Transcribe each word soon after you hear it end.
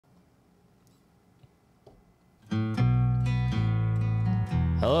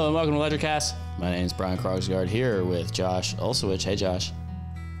Hello and welcome to Ledgercast. My name is Brian Krogsgaard here with Josh Olsowich. Hey, Josh.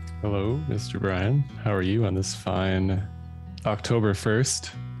 Hello, Mr. Brian. How are you on this fine October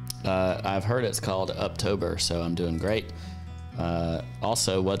 1st? I've heard it's called Uptober, so I'm doing great.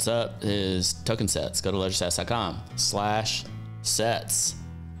 Also, what's up is token sets. Go to ledgerstats.com/sets.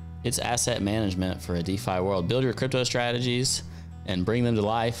 It's asset management for a DeFi world. Build your crypto strategies and bring them to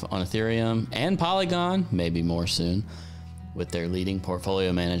life on Ethereum and Polygon, maybe more soon. With their leading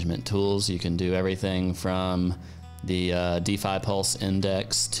portfolio management tools, you can do everything from the DeFi Pulse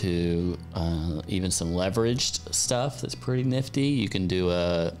Index to even some leveraged stuff that's pretty nifty. You can do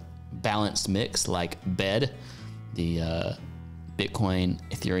a balanced mix like BED, the Bitcoin,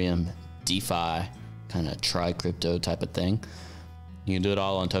 Ethereum, DeFi kind of tri-crypto type of thing. You can do it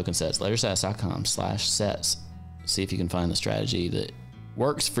all on token sets. Ledgerstats.com/sets. See if you can find the strategy that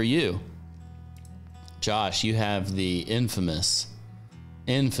works for you. Josh, you have the infamous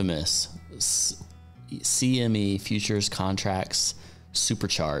CME futures contracts super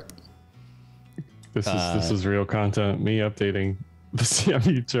chart. This is real content. Me updating the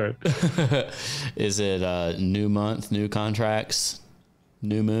CME chart. Is it new month, new contracts,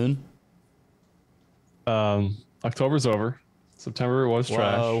 new moon? October's over. September was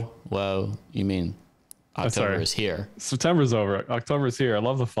trash. Whoa. You mean October is here? September's over. October's here. I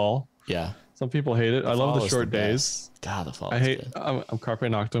love the fall. Yeah. Some people hate it. I love the short days. God, the fall. I hate. I'm Carpe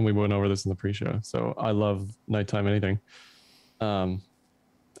Noctem. We went over this in the pre-show. So I love nighttime anything. I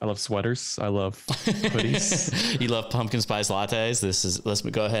love sweaters. I love hoodies. You love pumpkin spice lattes. Let's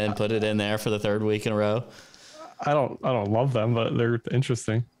go ahead and put it in there for the third week in a row. I don't love them, but they're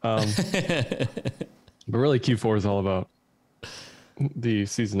interesting. But really, Q4 is all about the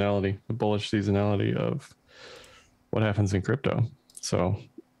seasonality, the bullish seasonality of what happens in crypto. So,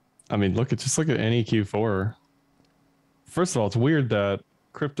 I mean, look at any Q4. First of all, it's weird that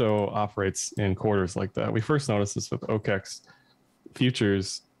crypto operates in quarters like that. We first noticed this with OKEX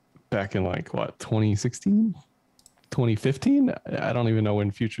futures back in 2016, 2015. I don't even know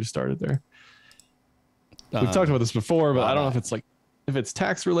when futures started there. We've talked about this before, but I don't know if it's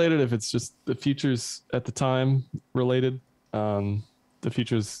tax related, if it's just the futures at the time related. The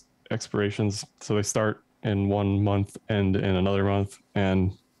futures expirations, so they start in one month, end in another month,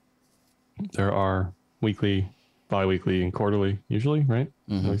 and there are weekly, bi-weekly, and quarterly usually, right?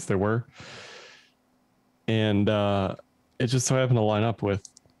 Mm-hmm. At least there were. And it just so happened to line up with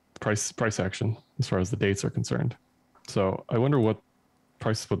price action as far as the dates are concerned. So I wonder what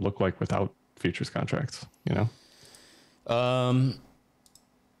prices would look like without futures contracts, you know? I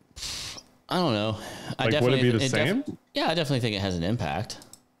don't know. Would it be the same? Yeah, I definitely think it has an impact.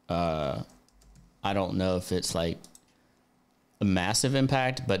 I don't know if it's like a massive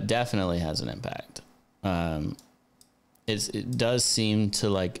impact, but definitely has an impact. It does seem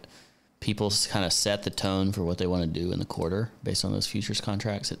to people kind of set the tone for what they want to do in the quarter based on those futures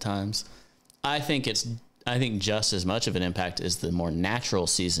contracts at times. I think just as much of an impact is the more natural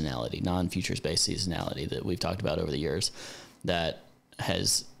seasonality, non-futures based seasonality that we've talked about over the years that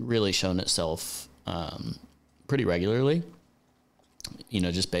has really shown itself pretty regularly,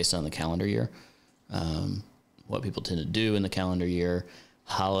 just based on the calendar year, what people tend to do in the calendar year,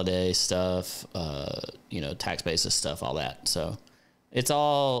 holiday stuff, tax basis stuff, all that. So it's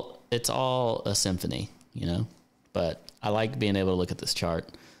all a symphony, but I like being able to look at this chart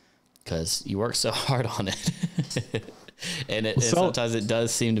because you work so hard on it. And sometimes it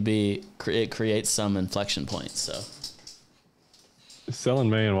does seem to it creates some inflection points. So sell in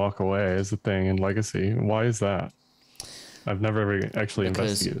May and walk away is the thing in Legacy. Why is that? I've never ever actually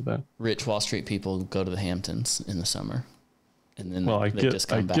investigated that. Rich Wall Street people go to the Hamptons in the summer, and then they just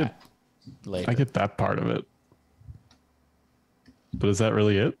come back later. I get that part of it, but is that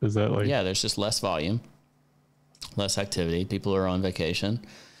really it? Is that there's just less volume, less activity. People are on vacation,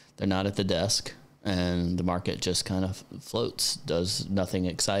 they're not at the desk, and the market just kind of floats, does nothing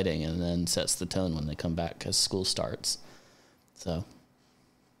exciting, and then sets the tone when they come back because school starts. So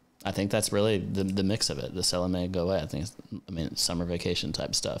I think that's really the mix of it. The sell in May, go away. It's summer vacation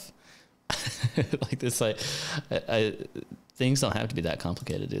type stuff. Things don't have to be that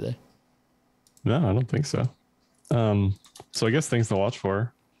complicated, do they? No, I don't think so. So I guess things to watch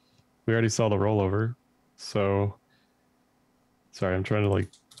for. We already saw the rollover. So sorry, I'm trying to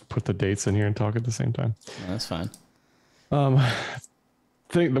put the dates in here and talk at the same time. No, that's fine.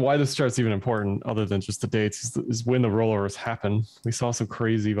 Think why this chart's even important other than just the dates is when the rollovers happen. We saw some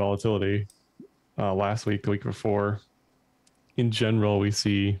crazy volatility last week, the week before. In general, we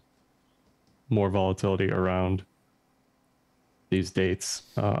see more volatility around these dates.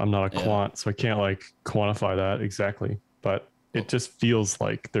 I'm not a quant, so I can't quantify that exactly, but it just feels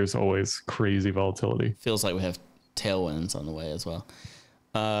like there's always crazy volatility. Feels like we have tailwinds on the way as well.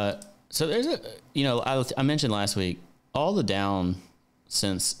 So there's I mentioned last week, all the down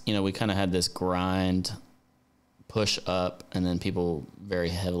since, we kind of had this grind push up, and then people very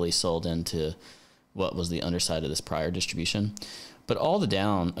heavily sold into what was the underside of this prior distribution. But all the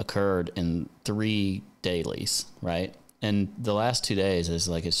down occurred in 3 dailies, right? And the last 2 days is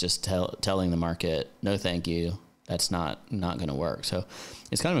like, it's just telling the market, no, thank you. That's not going to work. So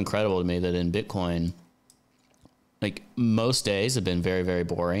it's kind of incredible to me that in Bitcoin, like most days have been very, very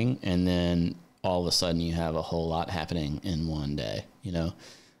boring. And then all of a sudden you have a whole lot happening in one day, And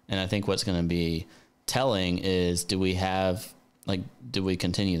I think what's going to be telling is, do we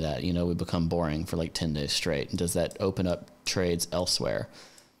continue that? We become boring for like 10 days straight. And does that open up trades elsewhere?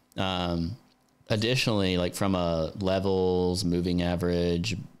 Additionally, like from a levels, moving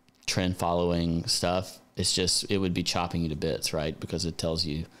average, trend following stuff, it would be chopping you to bits, right? Because it tells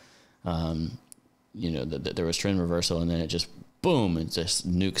you, that there was trend reversal, and then it just, boom, it just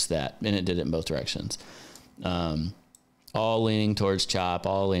nukes that. And it did it in both directions. All leaning towards chop,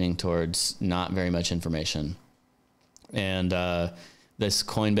 all leaning towards not very much information. And this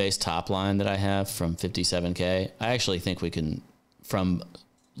Coinbase top line that I have from 57K, I actually think we can, from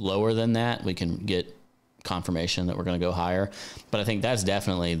lower than that, we can get confirmation that we're going to go higher. But I think that's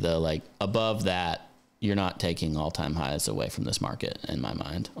definitely above that, you're not taking all-time highs away from this market in my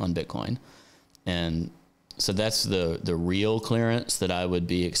mind on Bitcoin. And so that's the real clearance that I would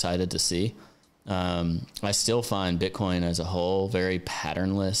be excited to see. I still find Bitcoin as a whole very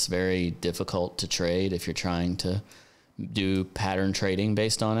patternless, very difficult to trade if you're trying to do pattern trading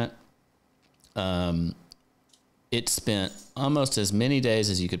based on it. It spent almost as many days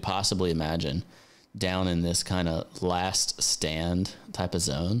as you could possibly imagine down in this kind of last stand type of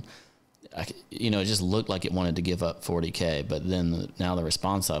zone. It just looked like it wanted to give up 40K, but then now the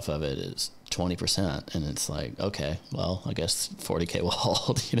response off of it is 20%. And it's like, okay, well, I guess 40K will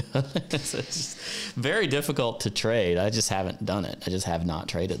hold, It's just very difficult to trade. I just haven't done it. I just have not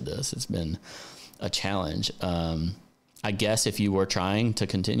traded this. It's been a challenge. I guess if you were trying to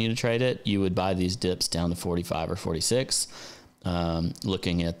continue to trade it, you would buy these dips down to 45 or 46,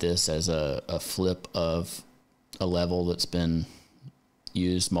 looking at this as a flip of a level that's been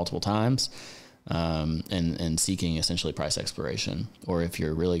used multiple times, and seeking essentially price exploration. Or if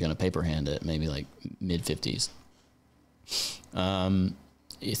you're really going to paper hand it, maybe like mid 50s.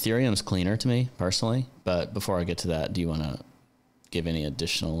 Ethereum's cleaner to me personally, but before I get to that, do you want to give any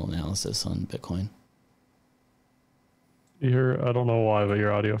additional analysis on Bitcoin? I don't know why, but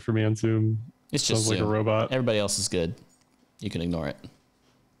your audio for me on Zoom it's just sounds like a robot. Everybody else is good. You can ignore it.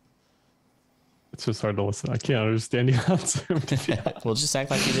 It's just hard to listen. I can't understand you on Zoom. Well, just act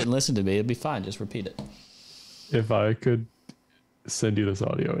like you didn't listen to me. It'd be fine. Just repeat it. If I could send you this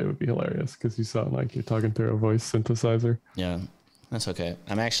audio, it would be hilarious because you sound like you're talking through a voice synthesizer. Yeah, that's okay.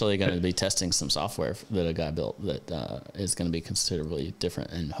 I'm actually going to be testing some software that a guy built that is going to be considerably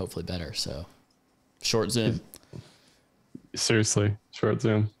different and hopefully better. So, short Zoom. Seriously, short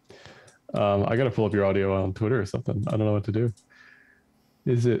Zoom. I got to pull up your audio on Twitter or something. I don't know what to do.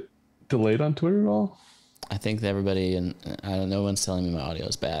 Is it delayed on Twitter at all? I think that everybody, and I don't know, no one's telling me my audio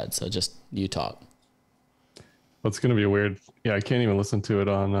is bad. So just you talk. Well, it's going to be weird. Yeah, I can't even listen to it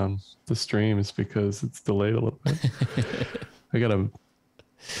on the streams because it's delayed a little bit. I don't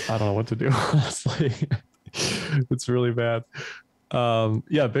know what to do, honestly. It's really bad.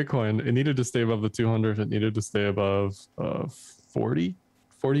 Yeah, Bitcoin, it needed to stay above the 200. It needed to stay above 40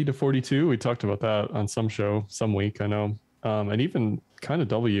 to 42. We talked about that on some show, some week, I know. And even kind of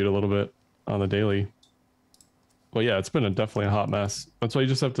W'd a little bit on the daily. Well, yeah, it's been definitely a hot mess. That's why you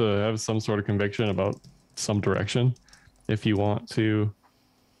just have to have some sort of conviction about some direction if you want to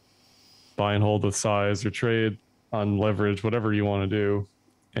buy and hold with size or trade on leverage, whatever you want to do,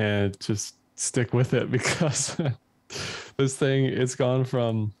 and just stick with it because this thing, it's gone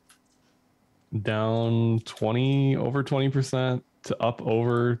from down over 20% to up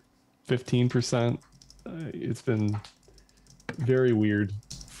over 15%. It's been very weird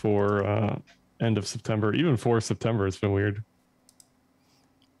for end of September. Even for September, it's been weird.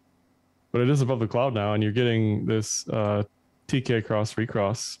 But it is above the cloud now, and you're getting this TK cross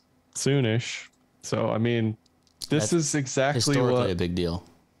recross soonish. So, I mean, this is exactly historically a big deal.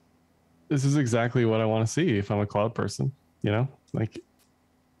 This is exactly what I want to see if I'm a cloud person. Like,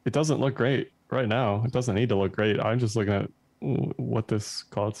 it doesn't look great right now. It doesn't need to look great. I'm just looking at what this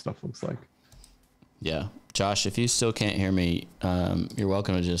cloud stuff looks like. Yeah. Josh, if you still can't hear me, you're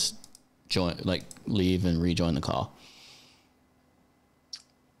welcome to just leave and rejoin the call.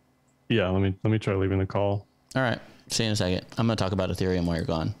 Yeah, let me try leaving the call. All right. See you in a second. I'm going to talk about Ethereum while you're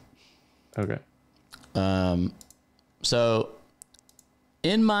gone. Okay. So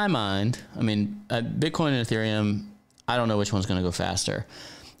in my mind, I mean, Bitcoin and Ethereum, I don't know which one's going to go faster.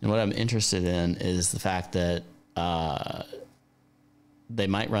 And what I'm interested in is the fact that they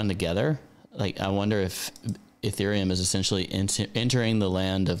might run together. Like, I wonder if Ethereum is essentially entering the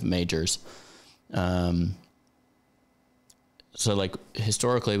land of majors. So like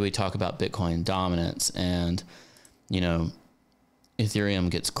historically we talk about Bitcoin dominance, and, you know, Ethereum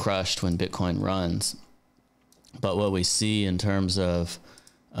gets crushed when Bitcoin runs. But what we see in terms of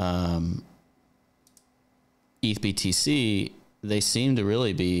ETH BTC, they seem to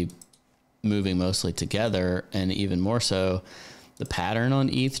really be moving mostly together, and even more so, the pattern on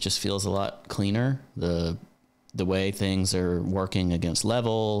ETH just feels a lot cleaner. The way things are working against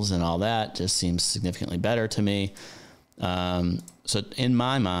levels and all that just seems significantly better to me. So in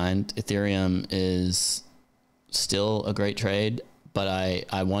my mind, Ethereum is still a great trade, but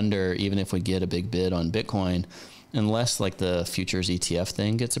I wonder, even if we get a big bid on Bitcoin, unless like the futures ETF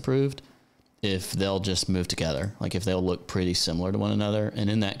thing gets approved, if they'll just move together, like if they'll look pretty similar to one another. And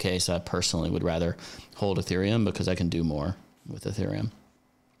in that case, I personally would rather hold Ethereum because I can do more with Ethereum.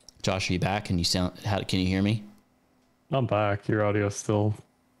 Josh, are you back? Can you hear me? I'm back. Your audio's still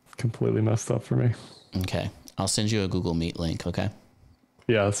completely messed up for me. Okay. I'll send you a Google Meet link. Okay.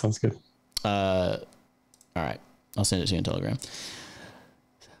 Yeah, that sounds good. All right. I'll send it to you on Telegram.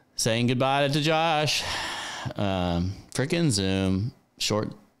 Saying goodbye to Josh. Freaking Zoom.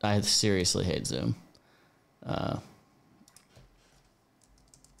 I seriously hate Zoom.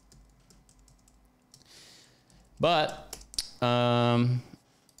 But yeah,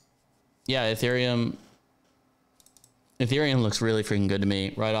 Ethereum looks really freaking good to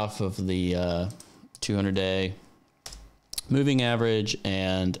me right off of the 200-day moving average,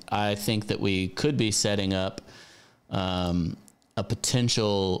 and I think that we could be setting up a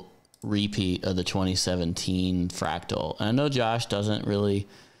potential repeat of the 2017 fractal. And I know Josh doesn't really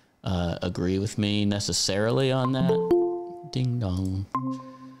agree with me necessarily on that. Ding dong.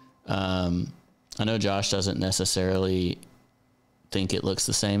 I know Josh doesn't necessarily think it looks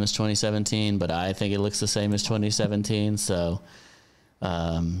the same as 2017, but I think it looks the same as 2017. So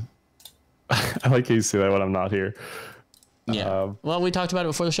I like how you say that when I'm not here. Yeah. Well, we talked about it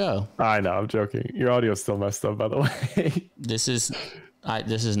before the show. I know. I'm joking. Your audio's still messed up, by the way. This is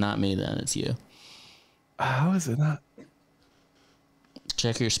not me. Then it's you. How is it not?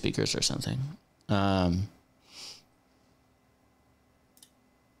 Check your speakers or something. I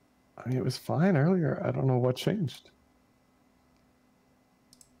mean, it was fine earlier. I don't know what changed.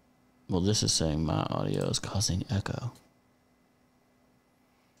 Well, this is saying my audio is causing echo.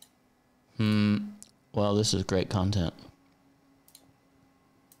 Well, this is great content.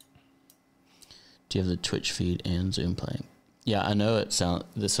 Do you have the Twitch feed and Zoom playing? Yeah, I know it sounds.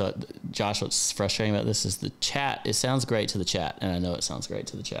 Josh, what's frustrating about this is the chat. It sounds great to the chat, and I know it sounds great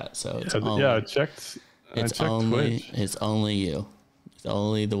to the chat. So it's I checked. It's only Twitch. It's only you. It's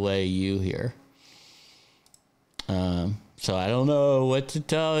only the way you hear. So I don't know what to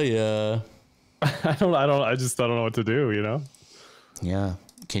tell you. I just don't know what to do. You know. Yeah.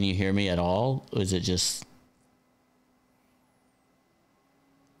 Can you hear me at all? Or is it just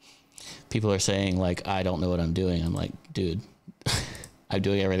people are saying like, I don't know what I'm doing. I'm like, dude, I'm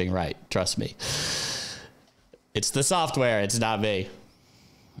doing everything right. Trust me. It's the software. It's not me.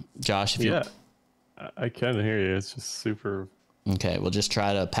 Josh, if you... I can hear you. It's just super... Okay, we'll just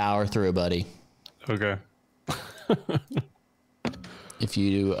try to power through, buddy. Okay. If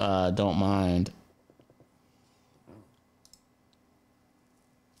you don't mind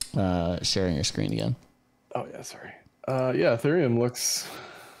sharing your screen again. Oh, yeah, sorry. Yeah, Ethereum looks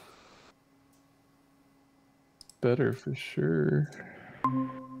better for sure.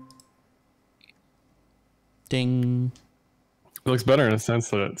 Ding. It looks better in a sense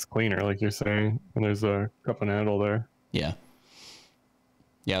that it's cleaner, like you're saying, and there's a cup and handle there. Yeah.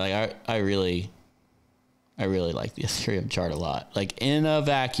 Yeah, like I really like the Ethereum chart a lot. Like in a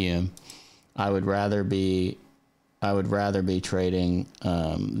vacuum, I would rather be trading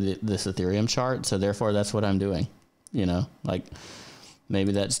this Ethereum chart. So therefore, that's what I'm doing. You know, like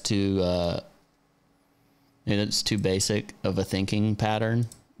maybe that's too basic of a thinking pattern,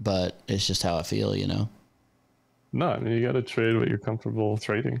 but it's just how I feel. You know. No, I mean you got to trade what you're comfortable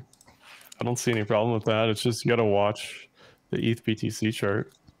trading. I don't see any problem with that. It's just you got to watch the ETH BTC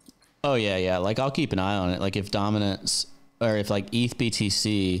chart. Oh yeah. Like I'll keep an eye on it. Like if dominance or if like ETH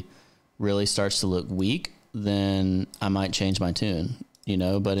BTC really starts to look weak, then I might change my tune, you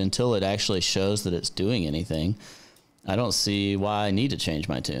know, but until it actually shows that it's doing anything, I don't see why I need to change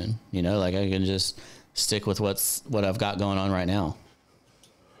my tune, you know, like I can just stick with what I've got going on right now.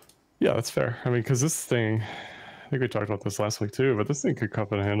 Yeah, that's fair. I mean, because this thing, I think we talked about this last week too, but this thing could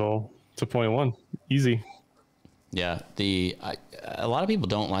cup and handle to 0.1 easy. Yeah, a lot of people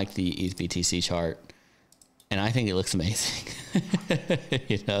don't like the ETH BTC chart, and I think it looks amazing.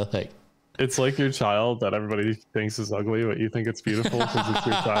 You know, like it's like your child that everybody thinks is ugly, but you think it's beautiful because it's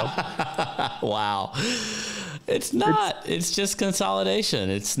your child. Wow, it's not. It's just consolidation.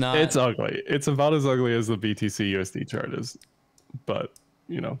 It's not. It's ugly. It's about as ugly as the BTC USD chart is, but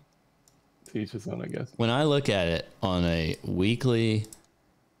you know, to each his own, I guess. When I look at it on a weekly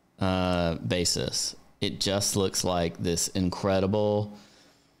basis, it just looks like this incredible.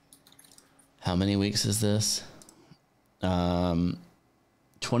 How many weeks is this? 21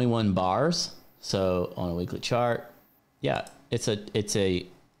 bars. So on a weekly chart, yeah, it's a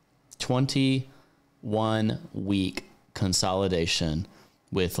 21 week consolidation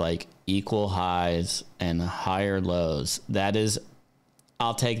with like equal highs and higher lows. That is,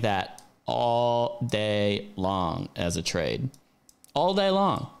 I'll take that all day long as a trade, all day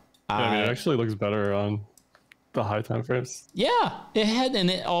long. Yeah, I mean, it actually looks better on the high time frames. Yeah, it had, and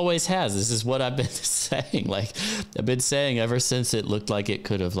it always has. This is what I've been saying. Like I've been saying ever since it looked like it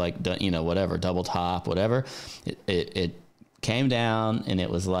could have like done, you know, whatever, double top, whatever. It came down and it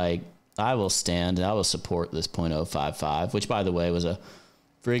was like, I will stand and I will support this 0.055, which by the way was a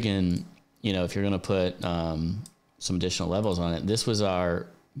friggin', you know, if you're going to put some additional levels on it, this was our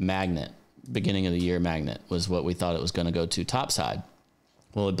magnet, beginning of the year magnet was what we thought it was going to go to topside.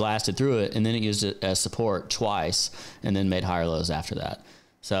 Well, it blasted through it, and then it used it as support twice, and then made higher lows after that.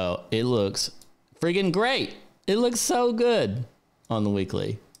 So it looks friggin' great. It looks so good on the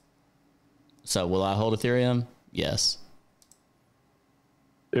weekly. So will I hold Ethereum? Yes.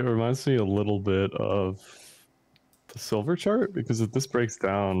 It reminds me a little bit of the silver chart, because if this breaks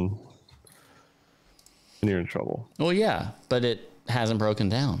down, then you're in trouble. Well, yeah, but it hasn't broken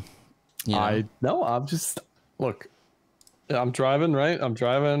down. You know? I'm just, look, I'm driving, right? I'm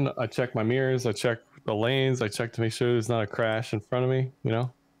driving. I check my mirrors. I check the lanes. I check to make sure there's not a crash in front of me. You know,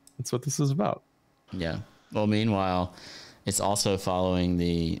 that's what this is about. Yeah. Well, meanwhile, it's also following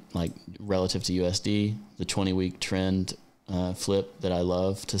the, like, relative to USD, the 20-week trend flip that I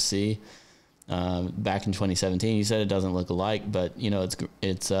love to see. Back in 2017, you said it doesn't look alike, but, you know,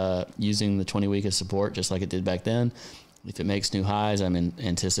 it's using the 20-week as support just like it did back then. If it makes new highs, I'm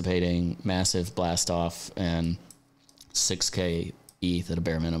anticipating massive blast off and 6K ETH at a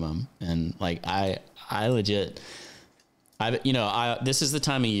bare minimum. And like, I legit, this is the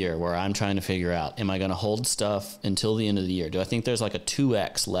time of year where I'm trying to figure out, am I going to hold stuff until the end of the year? Do I think there's like a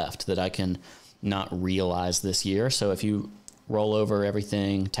 2X left that I can not realize this year? So if you roll over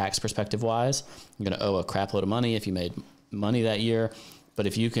everything tax perspective wise, you're going to owe a crap load of money if you made money that year. But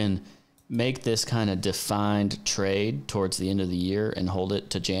if you can make this kind of defined trade towards the end of the year and hold it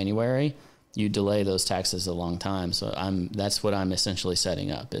to January, you delay those taxes a long time. So that's what I'm essentially setting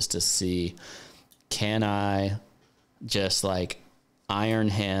up, is to see, can I just like iron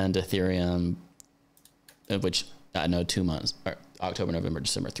hand Ethereum, which I know 2 months, or October, November,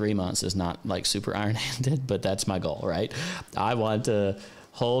 December, 3 months is not like super iron handed, but that's my goal, right? I want to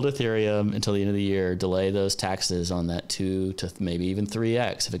hold Ethereum until the end of the year, delay those taxes on that 2 to maybe even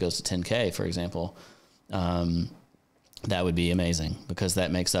 3X if it goes to 10K, for example. That would be amazing, because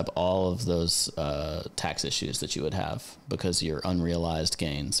that makes up all of those tax issues that you would have, because your unrealized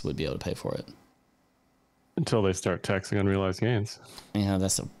gains would be able to pay for it. Until they start taxing unrealized gains. Yeah,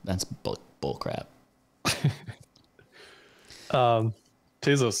 that's bull crap.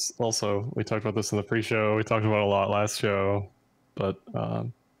 Tezos also, we talked about this in the pre-show. We talked about it a lot last show, but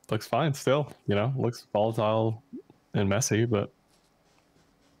looks fine still. You know, looks volatile and messy, but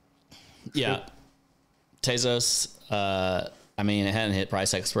yeah. Good. Tezos, I mean, it hadn't hit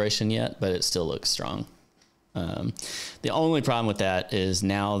price expiration yet, but it still looks strong. The only problem with that is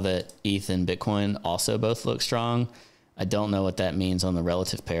now that ETH and Bitcoin also both look strong, I don't know what that means on the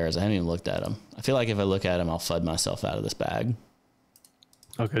relative pairs. I haven't even looked at them. I feel like if I look at them, I'll FUD myself out of this bag.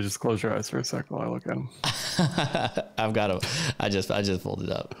 Okay, just close your eyes for a sec while I look at them. I've got them. I just pulled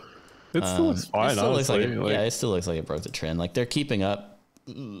it up. It still looks fine, it still honestly. looks like yeah, it still looks like it broke the trend. Like, they're keeping up.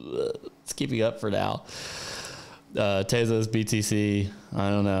 It's keeping up for now. Tezos, BTC, I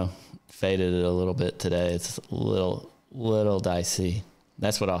don't know. Faded it a little bit today. It's a little dicey.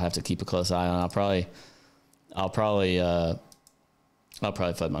 That's what I'll have to keep a close eye on. I'll probably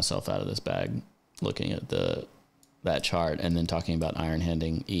FUD myself out of this bag looking at that chart and then talking about iron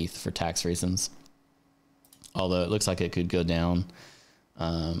handing ETH for tax reasons. Although it looks like it could go down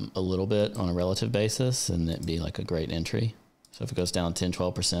a little bit on a relative basis and it'd be like a great entry. So if it goes down 10,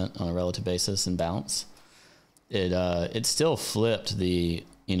 12% on a relative basis and bounce, it still flipped the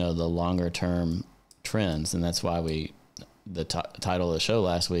longer term trends. And that's why the title of the show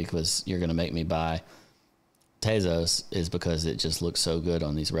last week was "You're going to make me buy Tezos," is because it just looks so good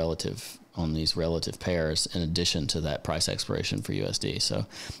on these relative pairs in addition to that price expiration for USD. So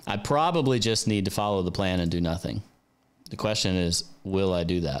I probably just need to follow the plan and do nothing. The question is, will I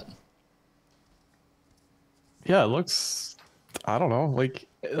do that? Yeah, it looks, I don't know, like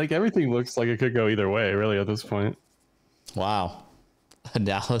everything looks like it could go either way, really, at this point. Wow.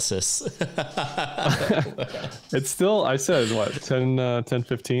 Analysis. It's still, I said, what, 10,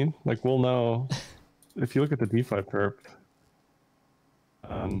 15? Like, we'll know if you look at the DeFi perp.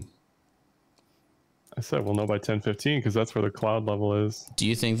 I said we'll know by 10-15 because that's where the cloud level is. Do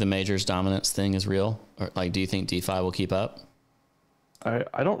you think the majors dominance thing is real? Or like, do you think DeFi will keep up?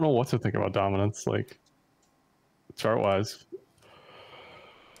 I don't know what to think about dominance, like chart wise.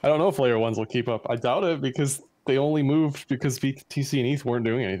 I don't know if layer ones will keep up. I doubt it because they only moved because BTC and ETH weren't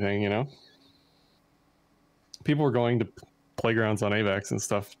doing anything, you know? People were going to playgrounds on AVAX and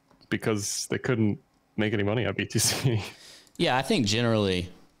stuff because they couldn't make any money on BTC. Yeah, I think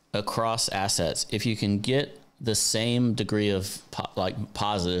generally across assets, if you can get the same degree of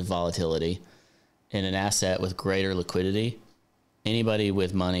positive volatility in an asset with greater liquidity, anybody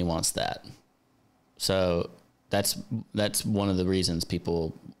with money wants that. So that's one of the reasons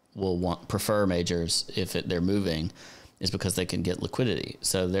people will prefer majors if they're moving, is because they can get liquidity.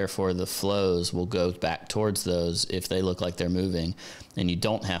 So therefore the flows will go back towards those if they look like they're moving, and you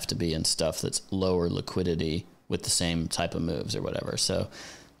don't have to be in stuff that's lower liquidity with the same type of moves or whatever. So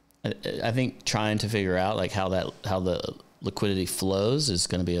I think trying to figure out like how the liquidity flows is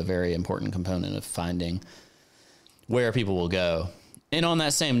going to be a very important component of finding where people will go. And on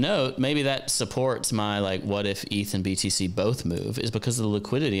that same note, maybe that supports my like, what if ETH and BTC both move, is because the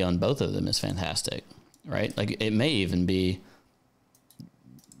liquidity on both of them is fantastic, right? Like it may even be,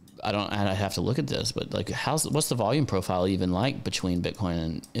 I'd have to look at this, but like what's the volume profile even like between Bitcoin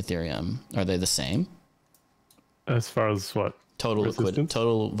and Ethereum? Are they the same? As far as what?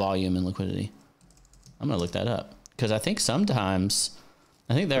 Total volume and liquidity. I'm going to look that up because I think sometimes,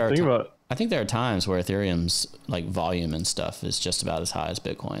 I think there are times where Ethereum's like volume and stuff is just about as high as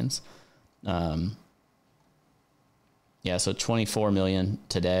Bitcoin's. Yeah, so 24 million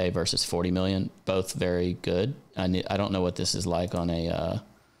today versus 40 million, both very good. I don't know what this is like on a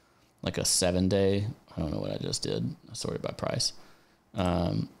 7-day. I don't know what I just did. I sorted by price.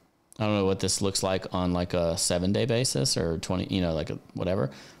 I don't know what this looks like on like a 7-day basis or 20,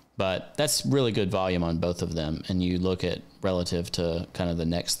 whatever, but that's really good volume on both of them. And you look at relative to kind of the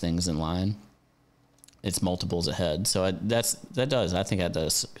next things in line, it's multiples ahead. So I think that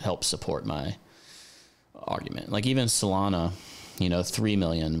does help support my argument. Like even Solana, 3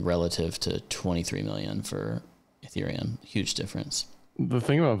 million relative to 23 million for Ethereum, huge difference. The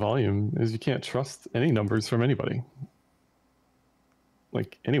thing about volume is you can't trust any numbers from anybody,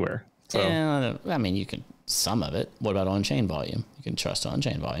 like anywhere. So. Yeah, I mean, you can, some of it. What about on-chain volume? You can trust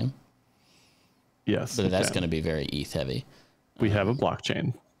on-chain volume. Yes. But that's going to be very ETH heavy. We have a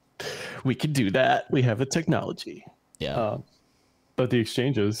blockchain. We can do that. We have a technology. Yeah. But the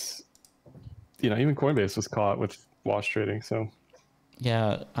exchanges, even Coinbase was caught with wash trading. So.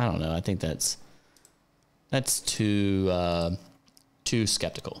 Yeah, I don't know. I think that's too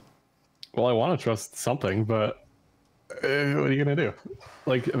skeptical. Well, I want to trust something, but what are you going to do?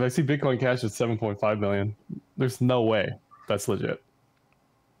 Like, if I see Bitcoin Cash at 7.5 million, there's no way that's legit.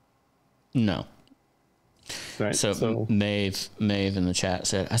 No. Right? So Maeve in the chat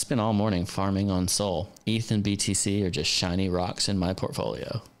said, I spent all morning farming on Sol. ETH and BTC are just shiny rocks in my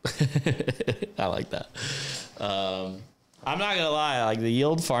portfolio. I like that. I'm not gonna lie, like the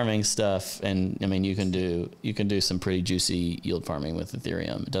yield farming stuff, and I mean you can do some pretty juicy yield farming with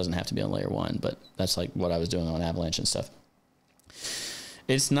Ethereum. It doesn't have to be on layer 1, but that's like what I was doing on Avalanche and stuff.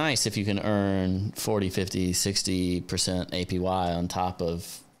 It's nice if you can earn 40, 50, 60% APY on top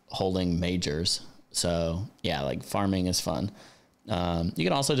of holding majors. So yeah, like farming is fun. You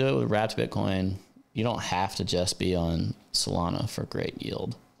can also do it with wrapped Bitcoin. You don't have to just be on Solana for great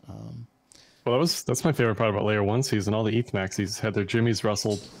yield. Well, that's my favorite part about layer 1 season. All the ETH maxis had their jimmies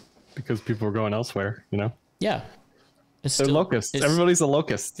rustled because people were going elsewhere, Yeah. They're locusts. Everybody's a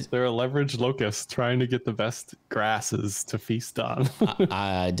locust. They're a leveraged locust trying to get the best grasses to feast on.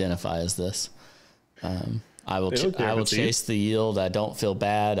 I identify as this. I will chase the yield. I don't feel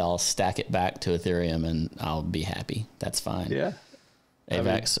bad. I'll stack it back to Ethereum and I'll be happy. That's fine. Yeah.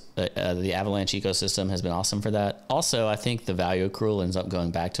 AVAX, the Avalanche ecosystem has been awesome for that. Also, I think the value accrual ends up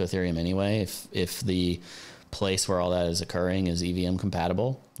going back to Ethereum anyway. If the place where all that is occurring is EVM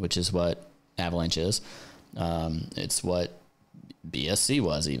compatible, which is what Avalanche is. It's what BSC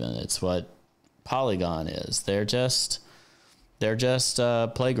was even. It's what Polygon is. They're just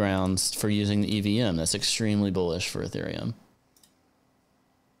playgrounds for using the EVM. That's extremely bullish for Ethereum.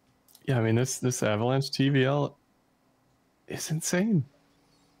 Yeah, I mean this Avalanche TVL is insane.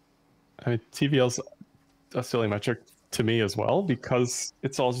 I mean TVL's a silly metric to me as well because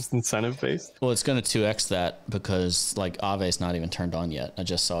it's all just incentive based. Well, it's going to 2x that because like Aave's not even turned on yet. I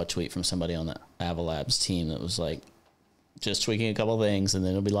just saw a tweet from somebody on the Avalabs team that was like just tweaking a couple of things and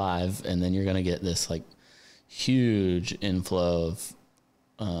then it'll be live, and then you're going to get this like huge inflow of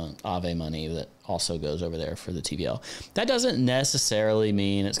Aave money that also goes over there for the TVL. That doesn't necessarily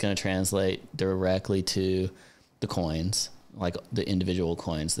mean it's going to translate directly to the coins, like the individual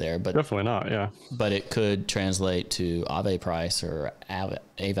coins there, but definitely not. Yeah, but it could translate to Aave price or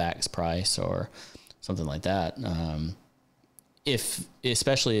AVAX price or something like that.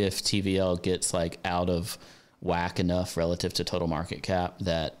 Especially if TVL gets like out of whack enough relative to total market cap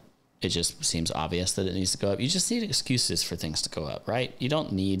that it just seems obvious that it needs to go up. You just need excuses for things to go up, right? You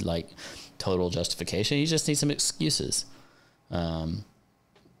don't need like total justification. You just need some excuses.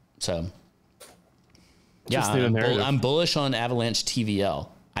 So yeah, I'm bullish on Avalanche TVL.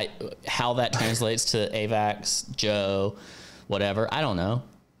 How that translates to AVAX, Joe, whatever, I don't know.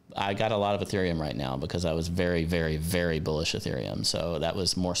 I got a lot of Ethereum right now because I was very, very, very bullish Ethereum. So that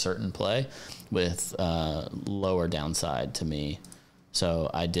was more certain play with lower downside to me.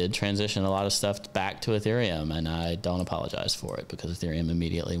 So I did transition a lot of stuff back to Ethereum, and I don't apologize for it because Ethereum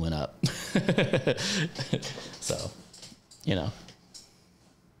immediately went up. So, you know,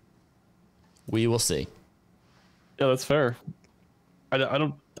 we will see. Yeah, that's fair. I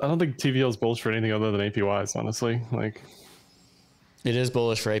don't think TVL is bullish for anything other than APYs, honestly. Like, it is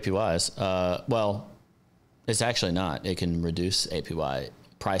bullish for APYs. Well, it's actually not. It can reduce APY.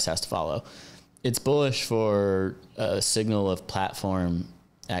 Price has to follow. It's bullish for a signal of platform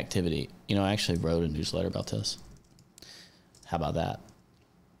activity. You know, I actually wrote a newsletter about this. How about that?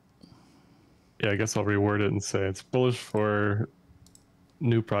 Yeah, I guess I'll reword it and say it's bullish for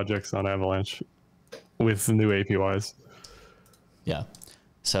new projects on Avalanche with new APYs. Yeah.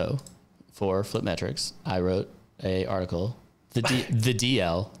 So for Flipmetrics, I wrote a article, the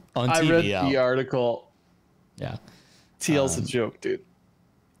DL on TVL. I read the article. Yeah. TL's a joke, dude.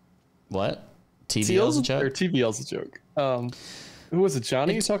 What? TVL's a joke? Or TVL's a joke. Who was it?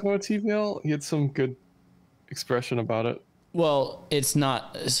 Johnny talking about TVL? He had some good expression about it. Well, it's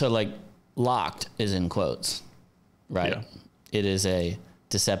not. So like locked is in quotes, right? Yeah. It is a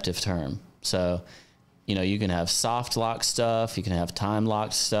deceptive term. So, you know, you can have soft lock stuff. You can have time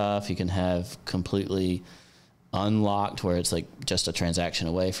locked stuff. You can have completely unlocked where it's like just a transaction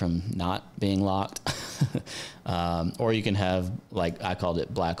away from not being locked. Or you can have, like I called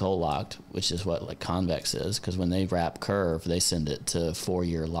it black hole locked, which is what like convex is, because when they wrap curve, they send it to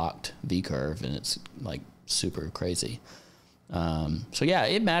 4-year locked V curve, and it's like super crazy. So yeah,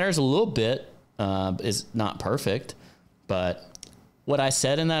 it matters a little bit. It's not perfect, but what I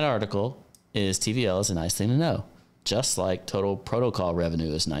said in that article is TVL is a nice thing to know. Just like total protocol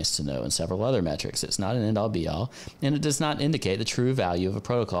revenue is nice to know and several other metrics. It's not an end-all be-all, and it does not indicate the true value of a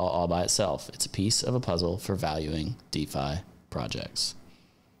protocol all by itself. It's a piece of a puzzle for valuing DeFi projects.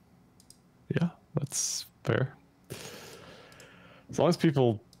 Yeah, that's fair. As long as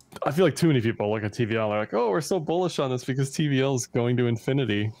people, I feel like too many people look at TVL and are like, oh, we're so bullish on this because TVL is going to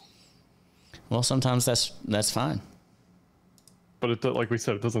infinity. Well, sometimes that's fine. But like we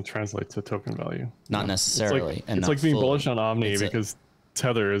said, it doesn't translate to token value. Not necessarily. It's like being bullish on Omni because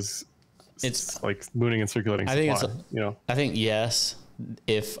Tether is it's like mooning and circulating supply. I think yes.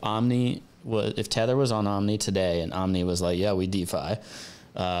 If Tether was on Omni today and Omni was like, yeah, we DeFi,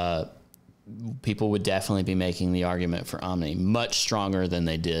 people would definitely be making the argument for Omni much stronger than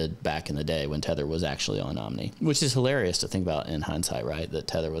they did back in the day when Tether was actually on Omni, which is hilarious to think about in hindsight, right? That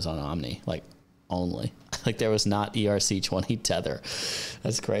Tether was on Omni, like only. Like there was not ERC20 Tether.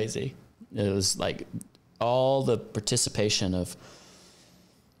 That's crazy. It was like all the participation of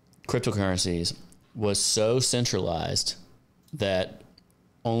cryptocurrencies was so centralized that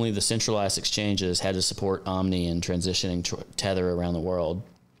only the centralized exchanges had to support Omni and transitioning Tether around the world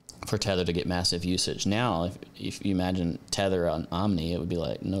for Tether to get massive usage. Now, if you imagine Tether on Omni, it would be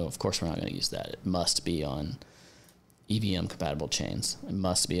like, no, of course we're not going to use that. It must be on EVM compatible chains. It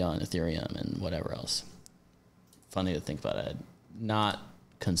must be on Ethereum and whatever else. Funny to think about it. I had not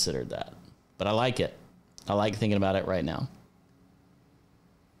considered that, but I like it. I like thinking about it right now.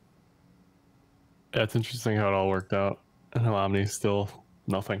 Yeah, it's interesting how it all worked out and how Omni's still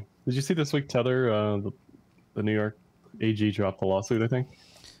nothing. Did you see this week Tether, the New York AG dropped the lawsuit, I think.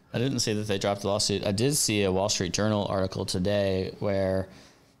 I didn't see that they dropped the lawsuit. I did see a Wall Street Journal article today where,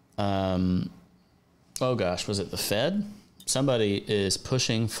 oh gosh, was it the Fed? Somebody is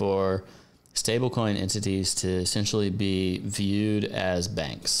pushing for stablecoin entities to essentially be viewed as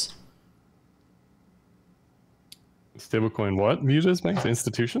banks. Stablecoin what? Viewed as banks?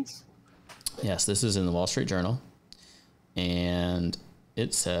 Institutions? Yes, this is in the Wall Street Journal. And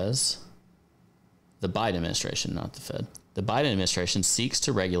it says the Biden administration, not the Fed. The Biden administration seeks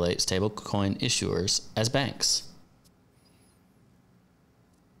to regulate stablecoin issuers as banks.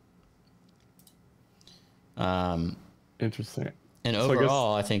 Interesting. And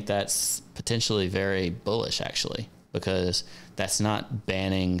overall, I think that's potentially very bullish, actually, because that's not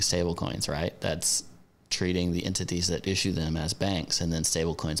banning stablecoins, right? That's treating the entities that issue them as banks, and then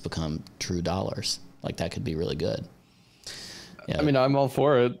stablecoins become true dollars. Like, that could be really good. Yeah. I mean, I'm all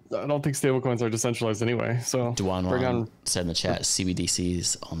for it. I don't think stablecoins are decentralized anyway. So Duan said in the chat,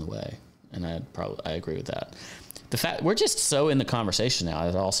 CBDC's on the way, and I agree with that. The fact we're just so in the conversation now. I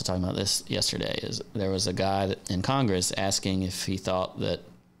was also talking about this yesterday. Is there was a guy in Congress asking if he thought that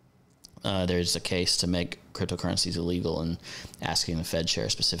there's a case to make cryptocurrencies illegal, and asking the Fed chair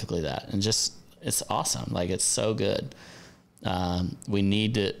specifically that, and just it's awesome. Like, it's so good. We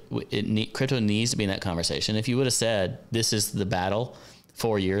need to. Crypto needs to be in that conversation. If you would have said this is the battle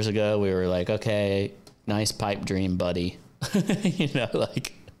 4 years ago, we were like, okay, nice pipe dream, buddy. You know,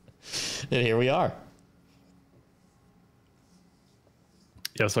 like, and here we are.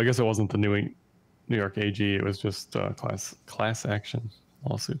 Yeah, so I guess it wasn't the New York AG. It was just class action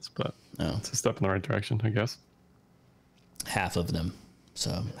lawsuits, but it's a step in the right direction, I guess. Half of them.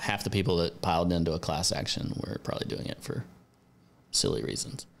 So half the people that piled into a class action were probably doing it for silly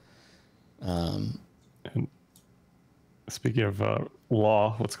reasons. And speaking of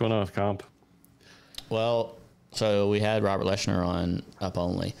law, what's going on with comp? Well, so we had Robert Leshner on Up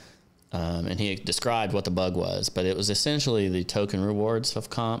Only. And he described what the bug was, but it was essentially the token rewards of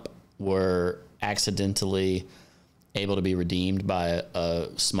comp were accidentally able to be redeemed by a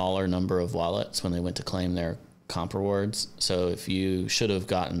smaller number of wallets when they went to claim their comp rewards. So if you should have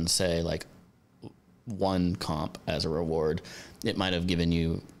gotten, say, like 1 comp as a reward, it might have given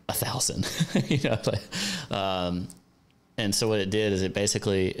you 1,000. You know, and so what it did is it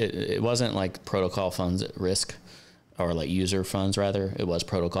basically it wasn't like protocol funds at risk. Or like user funds, rather. It was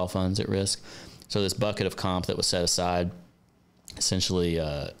protocol funds at risk. So this bucket of comp that was set aside essentially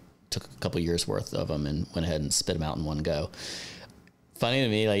took a couple years worth of them and went ahead and spit them out in one go. Funny to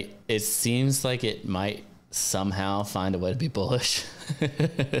me, like, it seems like it might somehow find a way to be bullish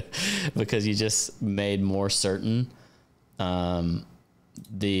because you just made more certain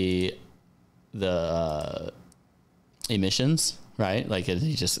the emissions, right? Like,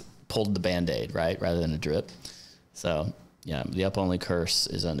 you just pulled the Band-Aid, right, rather than a drip. So, yeah, the up-only curse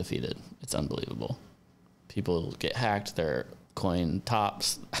is undefeated. It's unbelievable. People get hacked. Their coin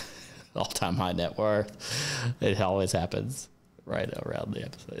tops all-time high net worth. It always happens right around the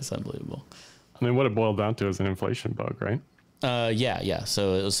episode. It's unbelievable. I mean, what it boiled down to is an inflation bug, right? Yeah.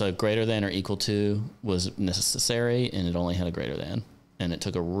 So it was a greater than or equal to was necessary, and it only had a greater than. And it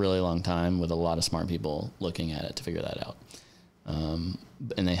took a really long time with a lot of smart people looking at it to figure that out.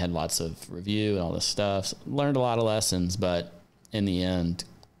 And they had lots of review and all this stuff. Learned a lot of lessons, but in the end,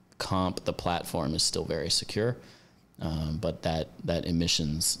 comp, the platform, is still very secure. But that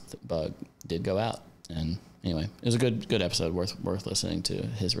emissions bug did go out. And anyway, it was a good episode, worth listening to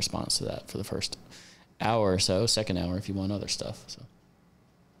his response to that for the first hour or so. Second hour if you want other stuff. So,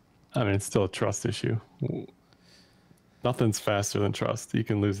 I mean, it's still a trust issue. Nothing's faster than trust. You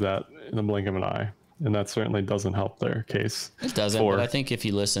can lose that in the blink of an eye. And that certainly doesn't help their case. It doesn't, but I think if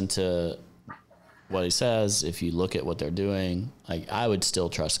you listen to what he says, if you look at what they're doing, like, I would still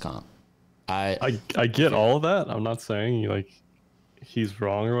trust comp. I get all of that. I'm not saying he's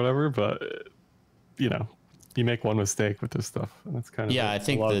wrong or whatever, but you make one mistake with this stuff, and that's kind of I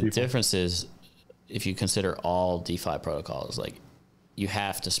think the difference is if you consider all DeFi protocols, like, you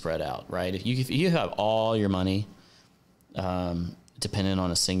have to spread out, right? If you have all your money dependent on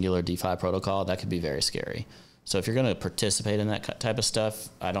a singular DeFi protocol, that could be very scary. So if you're going to participate in that type of stuff,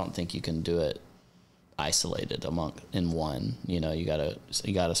 I don't think you can do it isolated in one. You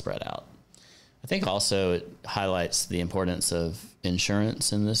gotta spread out. I think also it highlights the importance of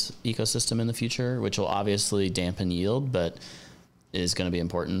insurance in this ecosystem in the future, which will obviously dampen yield, but is going to be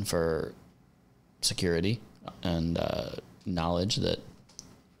important for security and knowledge that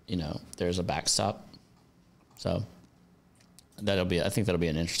there's a backstop. So I think that'll be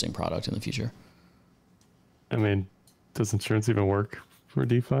an interesting product in the future. I mean, does insurance even work for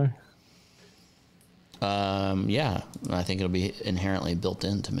DeFi? Yeah, I think it'll be inherently built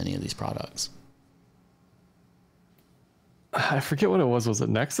into many of these products. I forget what it was. Was it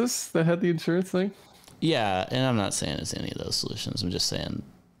Nexus that had the insurance thing? Yeah, and I'm not saying it's any of those solutions. I'm just saying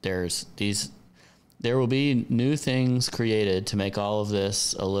there will be new things created to make all of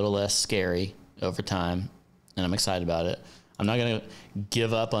this a little less scary over time, and I'm excited about it. I'm not going to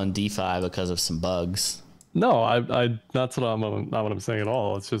give up on DeFi because of some bugs. No, I that's not what I'm saying at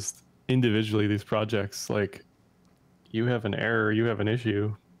all. It's just individually these projects, like you have an error, you have an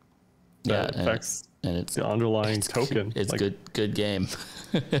issue that affects and it's the underlying token. It's like, good game.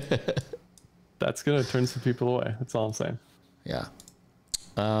 That's gonna turn some people away. That's all I'm saying. Yeah.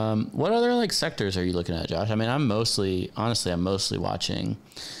 What other like sectors are you looking at, Josh? I mean, I'm mostly watching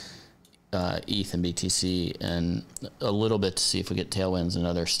ETH and BTC and a little bit to see if we get tailwinds and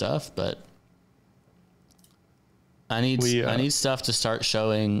other stuff, but I need stuff to start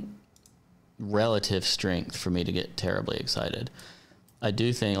showing relative strength for me to get terribly excited. I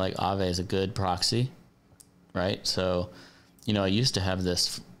do think like Aave is a good proxy, right? So, I used to have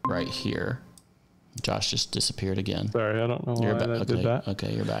this right here. Josh just disappeared again. Sorry, I don't know why I did that.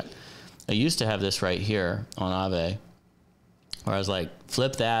 Okay, you're back. I used to have this right here on Aave where I was like,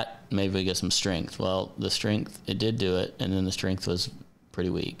 flip that, maybe we get some strength. Well, the strength, it did do it, and then the strength was pretty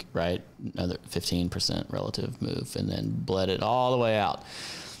weak, right? Another 15% relative move, and then bled it all the way out.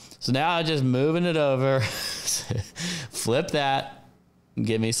 So now I'm just moving it over, flip that,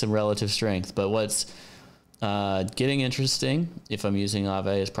 give me some relative strength. But what's getting interesting, if I'm using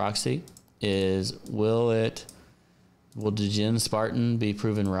Aave as proxy, is will Degen Spartan be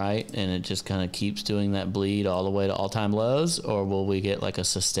proven right and it just kind of keeps doing that bleed all the way to all-time lows, or will we get like a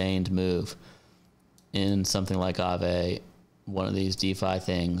sustained move in something like Aave, one of these DeFi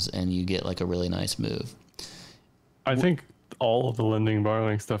things, and you get like a really nice move? I think all of the lending and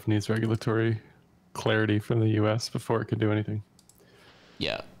borrowing stuff needs regulatory clarity from the US before it can do anything.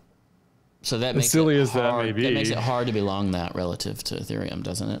 Yeah. So that makes silly it as hard, that may be. That makes it hard to be long that relative to Ethereum,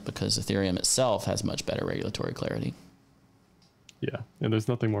 doesn't it? Because Ethereum itself has much better regulatory clarity. Yeah, and there's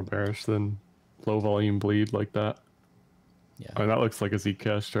nothing more bearish than low volume bleed like that. Yeah, I mean, that looks like a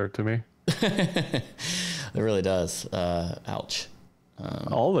Zcash chart to me. It really does. Ouch.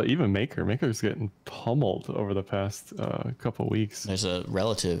 Even Maker's getting pummeled over the past couple weeks. There's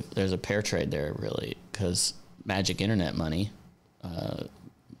a pair trade there, really, because Magic Internet money,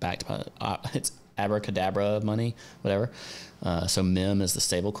 backed by it's Abracadabra money, whatever. So MIM is the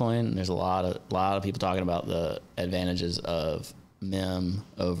stable coin. There's a lot of people talking about the advantages of MIM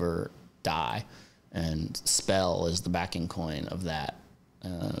over DAI, and Spell is the backing coin of that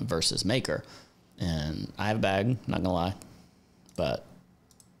versus Maker. And I have a bag, not gonna lie, but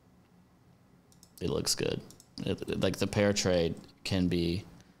it looks good. Like the pair trade can be,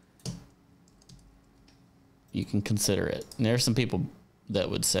 you can consider it. And there's some people that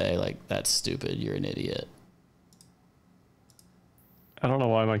would say like, that's stupid, you're an idiot. I don't know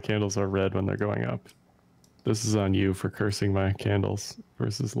why my candles are red when they're going up. This is on you for cursing my candles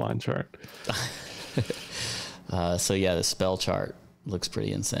versus line chart. So yeah, the Spell chart looks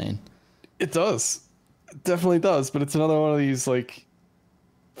pretty insane. It does. It definitely does, but it's another one of these like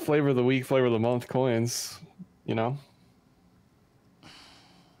flavor of the week, flavor of the month coins,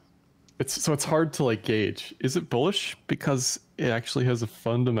 It's hard to like gauge. Is it bullish because it actually has a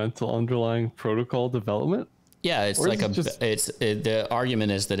fundamental underlying protocol development? Yeah, it's like the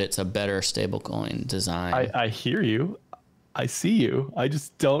argument is that it's a better stablecoin design. I hear you. I see you. I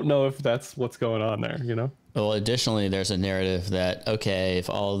just don't know if that's what's going on there, Well, additionally, there's a narrative that, okay, if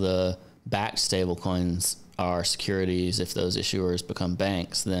all the backed stablecoins are securities, if those issuers become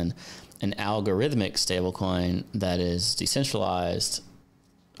banks, then an algorithmic stablecoin that is decentralized,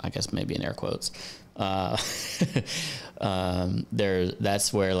 I guess maybe in air quotes,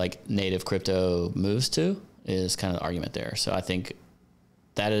 that's where like native crypto moves to, is kind of the argument there. So I think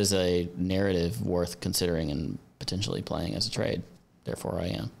that is a narrative worth considering and potentially playing as a trade. Therefore,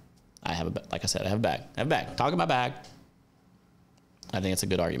 I have a, like I said, I have a bag. Talk about bag. I think it's a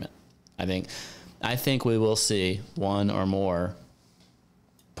good argument. I think we will see one or more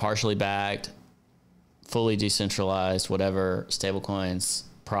partially backed, fully decentralized, whatever stablecoins,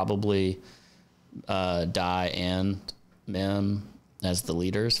 probably DAI and MIM as the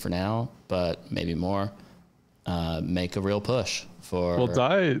leaders for now, but maybe more. Make a real push for. Well,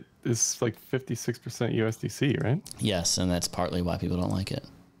 DAI is like 56% USDC, right? Yes, and that's partly why people don't like it.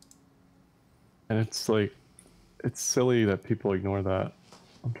 And it's like, it's silly that people ignore that.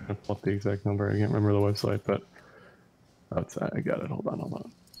 I'm trying to pull up the exact number. I can't remember the website, but I got it. Hold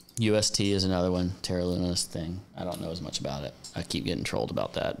on. UST is another one, Terra Luna's thing. I don't know as much about it. I keep getting trolled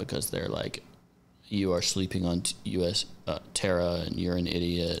about that because they're like, you are sleeping on US Terra and you're an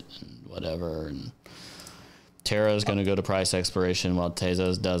idiot and whatever. And Terra is going to go to price expiration while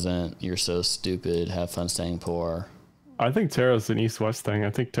Tezos doesn't. You're so stupid. Have fun staying poor. I think Terra's an East-West thing.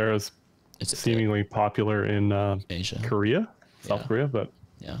 I think Terra's seemingly popular in Asia, Korea, South Korea, but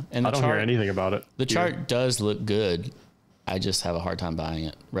and I don't hear anything about it. The chart does look good. I just have a hard time buying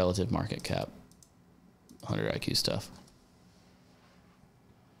it. Relative market cap, 100 IQ stuff.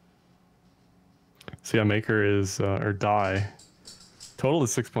 So yeah, Maker is or DAI total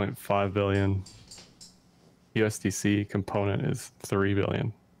is 6.5 billion. USDC component is 3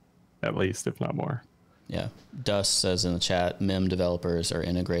 billion, at least, if not more. Yeah. Dust says in the chat, MEM developers are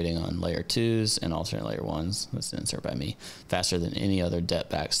integrating on layer 2s and alternate layer 1s. That's an insert by me. Faster than any other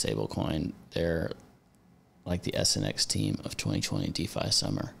debt-backed stablecoin. They're like the SNX team of 2020 DeFi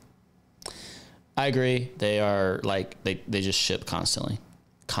summer. I agree. They are like, they just ship constantly.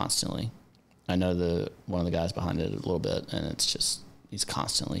 I know one of the guys behind it a little bit, and it's just, he's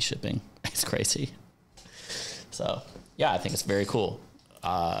constantly shipping. It's crazy. So yeah, I think it's very cool.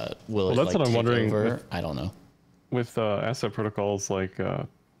 Will that's what I'm wondering. I don't know. With asset protocols like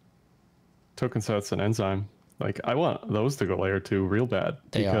token sets and Enzyme, like I want those to go layer 2 real bad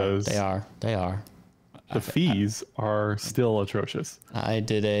because they are. The fees are still atrocious. I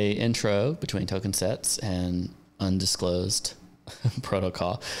did a intro between token sets and undisclosed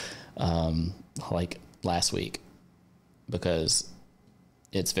protocol like last week because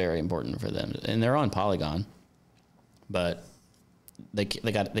it's very important for them, and they're on Polygon, but they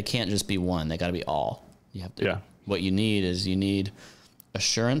can't just be one. They got to be all. You have to. Yeah. What you need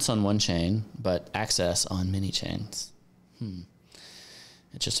assurance on one chain, but access on many chains.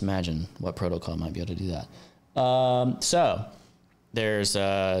 Just imagine what protocol might be able to do that. So there's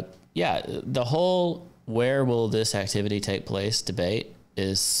the whole where will this activity take place debate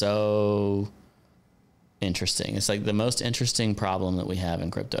is so interesting. It's like the most interesting problem that we have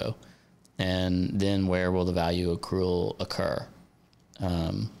in crypto. And then where will the value accrual occur?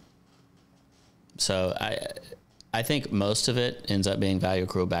 So I think most of it ends up being value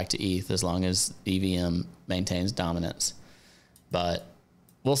accrual back to ETH as long as EVM maintains dominance. But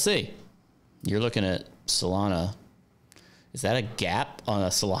we'll see. You're looking at Solana. Is that a gap on a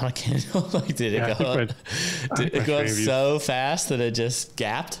Solana candle? Like, did it go up? Did it go up so fast that it just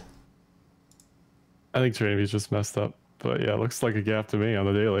gapped? I think Trinity's just messed up. But yeah, it looks like a gap to me on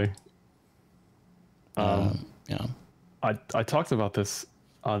the daily. I talked about this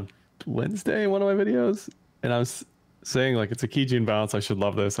on Wednesday in one of my videos, and I was saying like it's a Kijun bounce. I should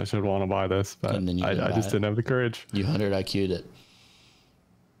love this. I should want to buy this, but I just didn't have the courage. You 100 IQ'd it.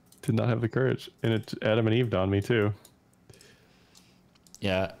 Did not have the courage, and it Adam and Eve on me too.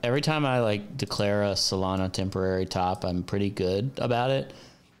 Yeah, every time I like declare a Solana temporary top, I'm pretty good about it,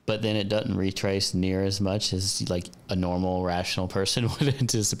 but then it doesn't retrace near as much as like a normal rational person would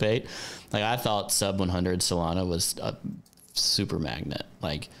anticipate. Like I thought sub 100 Solana was a super magnet,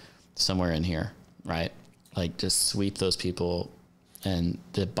 like somewhere in here, right? Like just sweep those people, and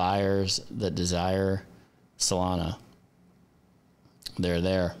the buyers that desire Solana, they're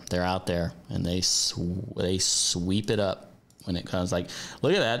there, they're out there, and they sweep it up when it comes. Like,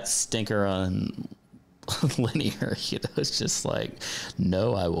 look at that stinker on linear. It's just like,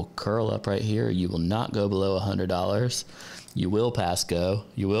 no, I will curl up right here. You will not go below $100. You will pass go.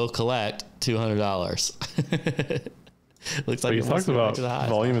 You will collect $200. Looks like you talked about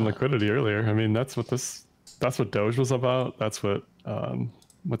volume and liquidity earlier. I mean, that's what Doge was about. That's what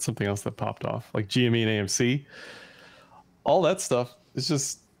what's something else that popped off, like GME and AMC. All that stuff is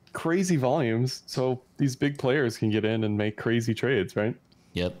just crazy volumes, so these big players can get in and make crazy trades, right?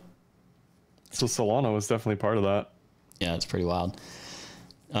 Yep. So Solana was definitely part of that. Yeah, it's pretty wild.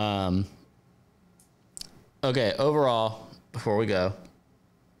 Okay, overall, before we go,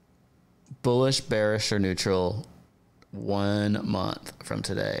 bullish, bearish, or neutral 1 month from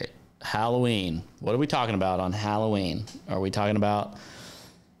today. Halloween. What are we talking about on Halloween? Are we talking about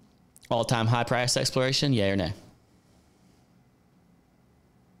all-time high price exploration? Yay or nay?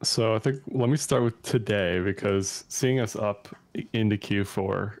 So I think let me start with today, because seeing us up into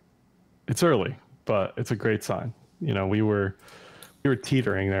Q4, it's early, but it's a great sign. You know, we were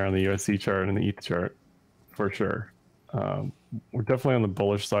teetering there on the USD chart and the ETH chart for sure. We're definitely on the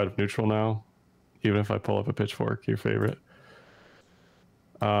bullish side of neutral now, even if I pull up a pitchfork, your favorite.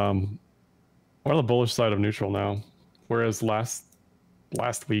 We're on the bullish side of neutral now, whereas last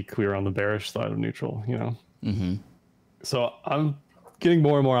week we were on the bearish side of neutral, you know? Mm-hmm. So I'm getting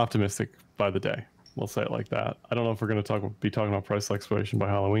more and more optimistic by the day. We'll say it like that. I don't know if we're going to be talking about price exploration by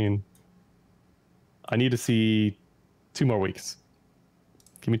Halloween. I need to see 2 more weeks.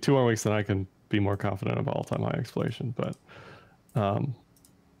 Give me 2 more weeks, then I can be more confident about all-time high exploration. But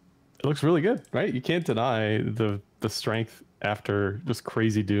it looks really good, right? You can't deny the strength after just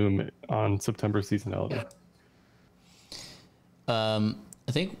crazy doom on September seasonality. I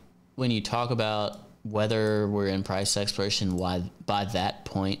think when you talk about whether we're in price exploration, why by that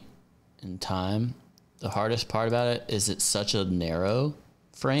point in time, the hardest part about it is it's such a narrow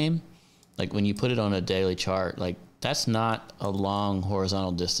frame. Like when you put it on a daily chart, like that's not a long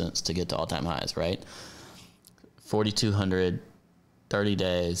horizontal distance to get to all-time highs, right? 4,200, 30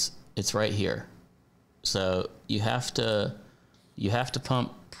 days, it's right here. So you have to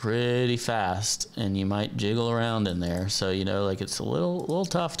pump pretty fast, and you might jiggle around in there. So, you know, like it's a little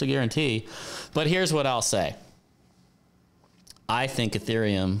tough to guarantee. But here's what I'll say. I think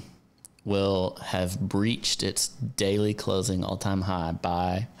Ethereum will have breached its daily closing all-time high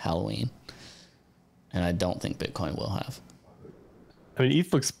by Halloween. And I don't think Bitcoin will have. I mean,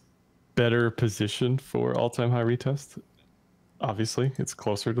 ETH looks better positioned for all-time high retest. Obviously, it's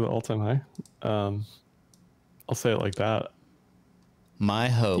closer to the all-time high. I'll say it like that. My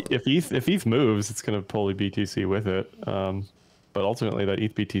hope, if ETH moves, it's going to pull the BTC with it. But ultimately, that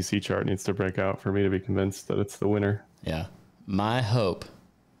ETH BTC chart needs to break out for me to be convinced that it's the winner. Yeah. My hope,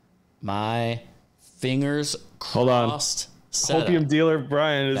 my fingers crossed. Hold on. Hopium dealer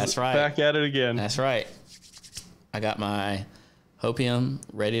Brian is back at it again. That's right. I got my hopium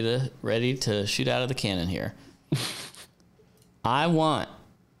ready to shoot out of the cannon here. I want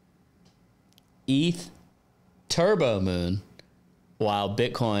ETH Turbo Moon while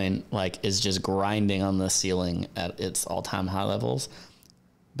Bitcoin like is just grinding on the ceiling at its all-time high levels.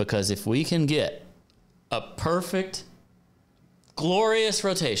 Because if we can get a perfect, glorious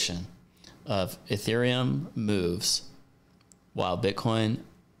rotation of Ethereum moves while Bitcoin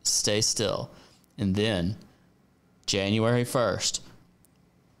stays still, and then January 1st,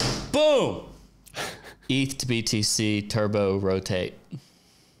 boom, ETH to BTC turbo rotate,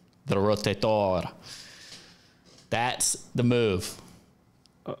 the rotator. That's the move.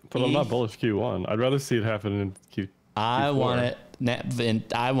 But I'm not bullish Q1. I'd rather see it happen in Q4. I want it.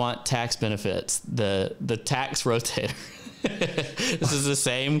 I want tax benefits. The tax rotator. This is the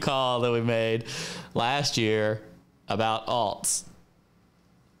same call that we made last year about alts.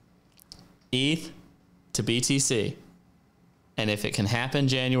 ETH to BTC. And if it can happen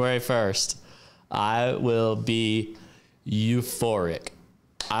January 1st, I will be euphoric.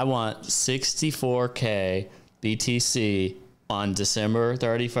 I want 64K BTC on December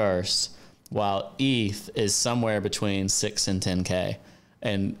 31st, while ETH is somewhere between 6 and 10K.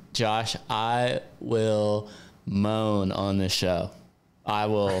 And Josh, I will moan on this show. I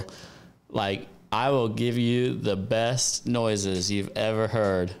will give you the best noises you've ever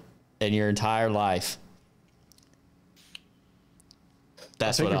heard in your entire life.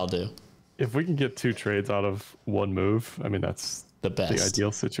 That's what I'll do. If we can get 2 trades out of one move, I mean, that's the best. The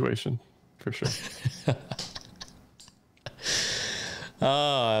ideal situation, for sure.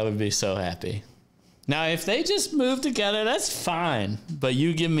 Oh, I would be so happy. Now, if they just move together, that's fine. But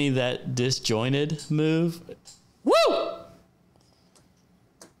you give me that disjointed move. Woo!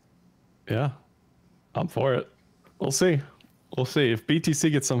 Yeah, I'm for it. We'll see. We'll see. If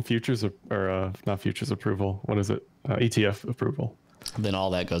BTC gets some futures or not futures approval, what is it? ETF approval. Then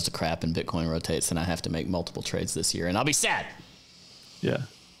all that goes to crap and Bitcoin rotates and I have to make multiple trades this year and I'll be sad. Yeah.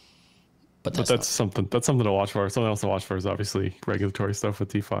 But that's something to watch for. Something else to watch for is obviously regulatory stuff with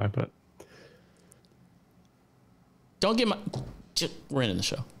DeFi, but don't get we're ending the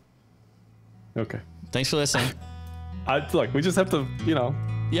show. Okay. Thanks for listening. Look, we just have to,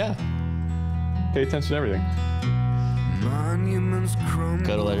 yeah. Pay attention to everything.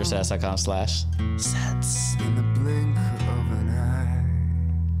 Go to ledgerstats.com/sets. In the blink of an eye,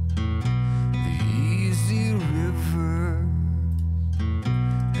 the easy river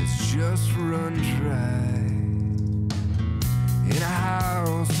has just run dry. In a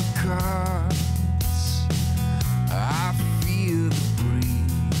house of cards, I feel the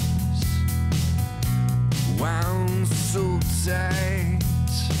breeze wound so tight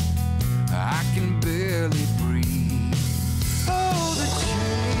I can barely breathe.